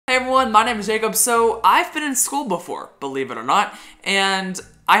everyone, my name is Jacob. So I've been in school before, believe it or not, and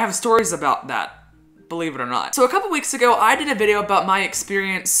I have stories about that, believe it or not. So a couple weeks ago, I did a video about my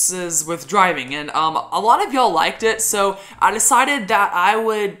experiences with driving, and a lot of y'all liked it, so I decided that I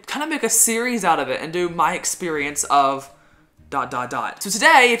would kind of make a series out of it and do my experience of ... So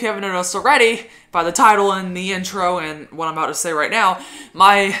today, if you haven't noticed already, by the title and the intro and what I'm about to say right now,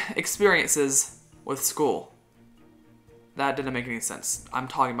 my experiences with school. That didn't make any sense. I'm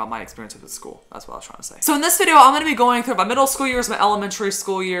talking about my experiences with school. That's what I was trying to say. So in this video, I'm going to be going through my middle school years, my elementary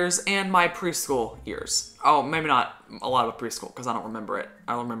school years, and my preschool years. Oh, maybe not a lot of preschool, because I don't remember it.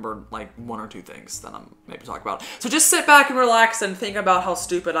 I remember like one or two things that I'm maybe talking about. So just sit back and relax and think about how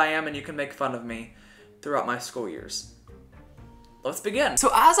stupid I am, and you can make fun of me throughout my school years. Let's begin.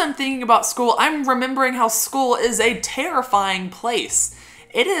 So as I'm thinking about school, I'm remembering how school is a terrifying place.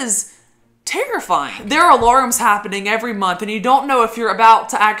 It is terrifying. There are alarms happening every month, and you don't know if you're about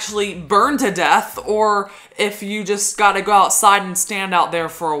to actually burn to death or if you just gotta go outside and stand out there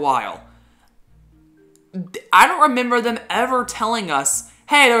for a while. I don't remember them ever telling us,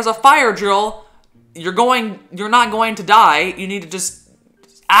 hey, there's a fire drill, you're not going to die, you need to just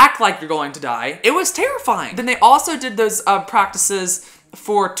act like you're going to die. It was terrifying. Then they also did those practices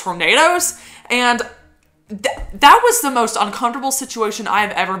for tornadoes, and that was the most uncomfortable situation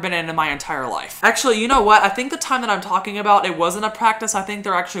I've ever been in my entire life. Actually, you know what? I think the time that I'm talking about, it wasn't a practice. I think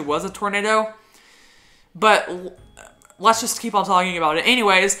there actually was a tornado. But let's just keep on talking about it.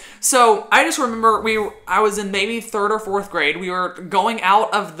 Anyways, so I just remember I was in maybe 3rd or 4th grade. We were going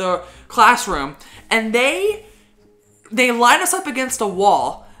out of the classroom, and they line us up against a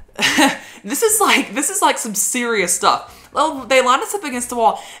wall. This is like some serious stuff. Well, they line us up against the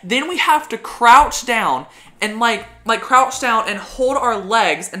wall. Then we have to crouch down and like crouch down and hold our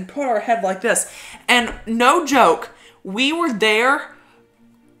legs and put our head like this. And no joke, we were there.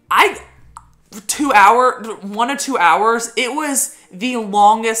 1 to 2 hours. It was the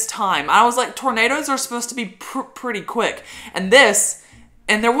longest time. I was like, tornadoes are supposed to be pretty quick, and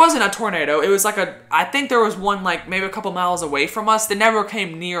there wasn't a tornado. It was like I think there was one like maybe a couple miles away from us. They never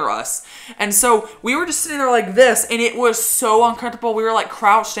came near us. And so we were just sitting there like this, and it was so uncomfortable. We were like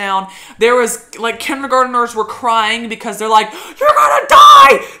crouched down. There was like kindergartners were crying because they're like, you're gonna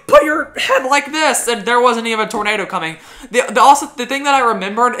die! Put your head like this. And there wasn't even a tornado coming. The thing that I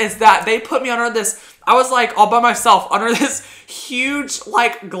remembered is that they put me under this, I was like all by myself under this huge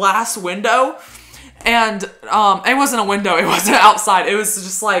like glass window. And it wasn't a window, it wasn't outside, it was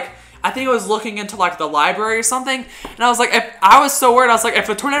just like, I think it was looking into like the library or something, and I was like, I was so worried, I was like, if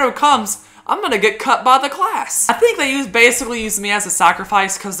a tornado comes, I'm gonna get cut by the class. I think they basically used me as a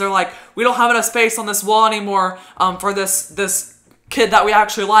sacrifice, because they're like, we don't have enough space on this wall anymore for this kid that we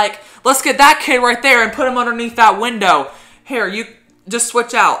actually like. Let's get that kid right there and put him underneath that window. Here, you just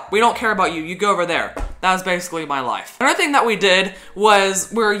switch out. We don't care about you. You go over there. That was basically my life. Another thing that we did was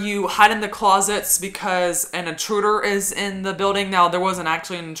where you hide in the closets because an intruder is in the building. Now, there wasn't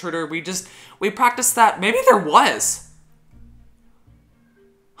actually an intruder. We practiced that. Maybe there was.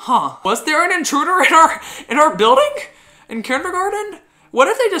 Huh. Was there an intruder in our building? In kindergarten? What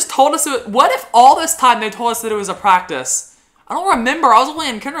if they just told us what if all this time they told us that it was a practice? I don't remember, I was only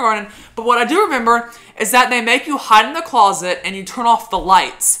in kindergarten, but what I do remember is that they make you hide in the closet and you turn off the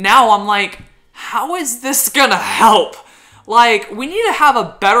lights. Now I'm like, how is this gonna help? Like, we need to have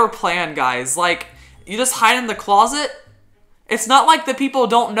a better plan, guys. Like, you just hide in the closet? It's not like the people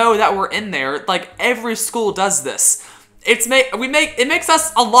don't know that we're in there. Like, every school does this. It makes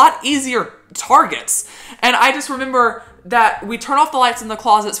us a lot easier targets. And I just remember that we turn off the lights in the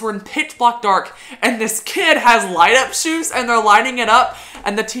closets, we're in pitch black dark, and this kid has light up shoes and they're lighting it up,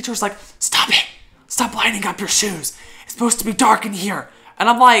 and the teacher's like, stop it, stop lighting up your shoes, it's supposed to be dark in here. And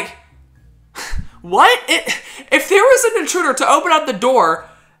I'm like, what? If there was an intruder to open up the door,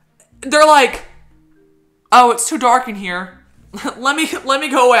 they're like, oh, it's too dark in here, let me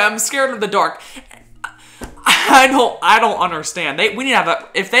go away, I'm scared of the dark. I don't understand. We need to have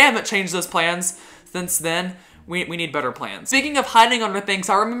if they haven't changed those plans since then, we need better plans. Speaking of hiding under things,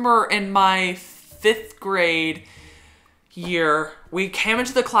 I remember in my 5th grade year, we came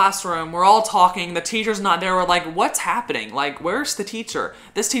into the classroom, we're all talking, the teacher's not there, we're like, what's happening? Like, where's the teacher?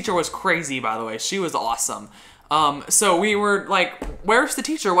 This teacher was crazy, by the way, she was awesome. So we were like, where's the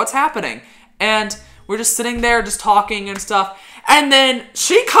teacher? What's happening? And we're just sitting there just talking and stuff, and then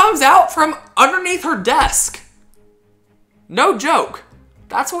she comes out from underneath her desk. No joke.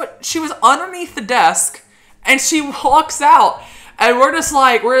 She was underneath the desk, and she walks out, and we're just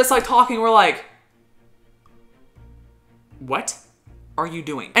like talking, we're like, what are you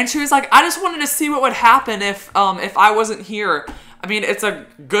doing? And she was like, I just wanted to see what would happen if I wasn't here. I mean, it's a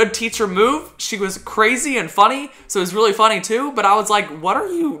good teacher move. She was crazy and funny, so it was really funny too, but I was like, what are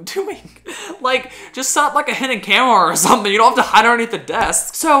you doing? Like, just set up like a hidden camera or something. You don't have to hide underneath the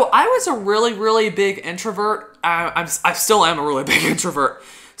desk. So I was a really, really big introvert. I still am a really big introvert.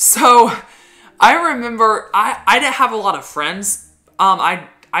 So I remember, I didn't have a lot of friends. I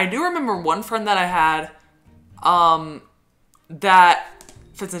do remember one friend that I had that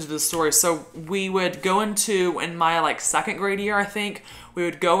fits into the story. So we would go into, in my like 2nd grade year, I think, we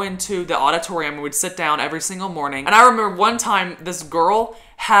would go into the auditorium. We would sit down every single morning. And I remember one time this girl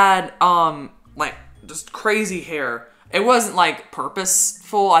had like just crazy hair. It wasn't like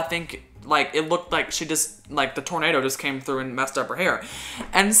purposeful. I think like it looked like she just, like the tornado just came through and messed up her hair.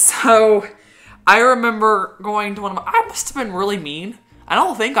 And so I remember going to one of my, I must have been really mean. I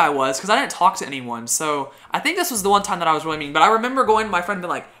don't think I was, because I didn't talk to anyone. So I think this was the one time that I was really mean. But I remember going to my friend and be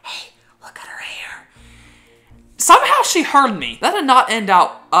like, hey, look at her hair. Somehow she heard me. That did not end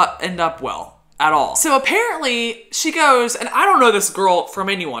up well at all. So apparently she goes, and I don't know this girl from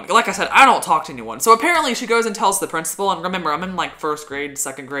anyone. Like I said, I don't talk to anyone. So apparently she goes and tells the principal. And remember, I'm in like 1st grade,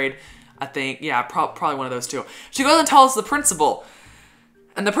 2nd grade, I think. Yeah, probably one of those two. She goes and tells the principal.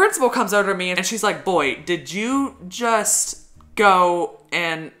 And the principal comes over to me and she's like, boy, did you just go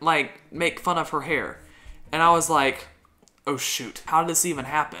and like make fun of her hair? And I was like, oh shoot, how did this even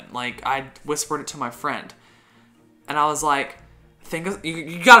happen? Like, I whispered it to my friend and I was like,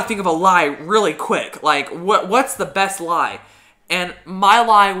 you gotta think of a lie really quick. Like, what's the best lie? And my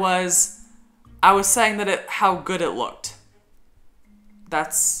lie was, I was saying that how good it looked.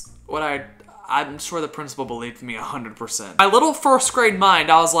 That's what I'm sure the principal believed me 100%. My little 1st grade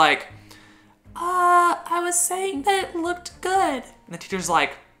mind, I was like, I was saying that it looked good. And the teacher's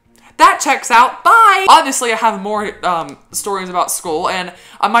like, that checks out, bye! Obviously, I have more stories about school, and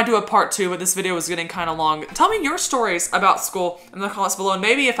I might do a part 2, but this video is getting kind of long. Tell me your stories about school in the comments below, and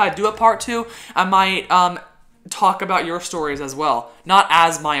maybe if I do a part 2, I might talk about your stories as well. Not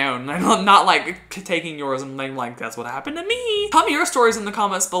as my own. Not like taking yours and being like, that's what happened to me. Tell me your stories in the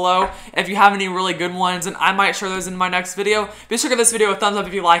comments below if you have any really good ones, and I might share those in my next video. Be sure to give this video a thumbs up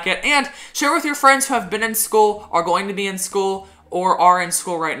if you like it, and share with your friends who have been in school, are going to be in school, or are in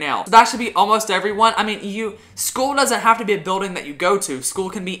school right now. So that should be almost everyone. I mean, school doesn't have to be a building that you go to. School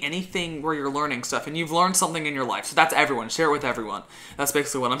can be anything where you're learning stuff, and you've learned something in your life. So that's everyone. Share it with everyone. That's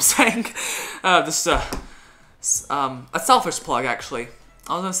basically what I'm saying. A selfish plug, actually.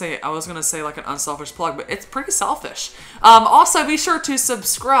 I was gonna say like an unselfish plug, but it's pretty selfish. Also, be sure to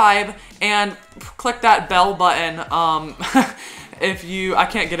subscribe and click that bell button. I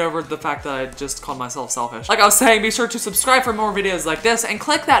can't get over the fact that I just called myself selfish. Like I was saying, be sure to subscribe for more videos like this and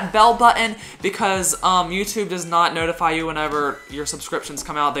click that bell button because YouTube does not notify you whenever your subscriptions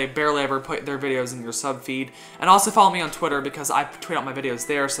come out. They barely ever put their videos in your sub feed. And also follow me on Twitter because I tweet out my videos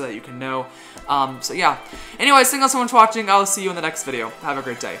there so that you can know. So yeah. Anyways, thank you so much for watching. I will see you in the next video. Have a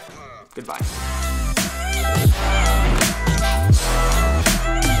great day. Goodbye.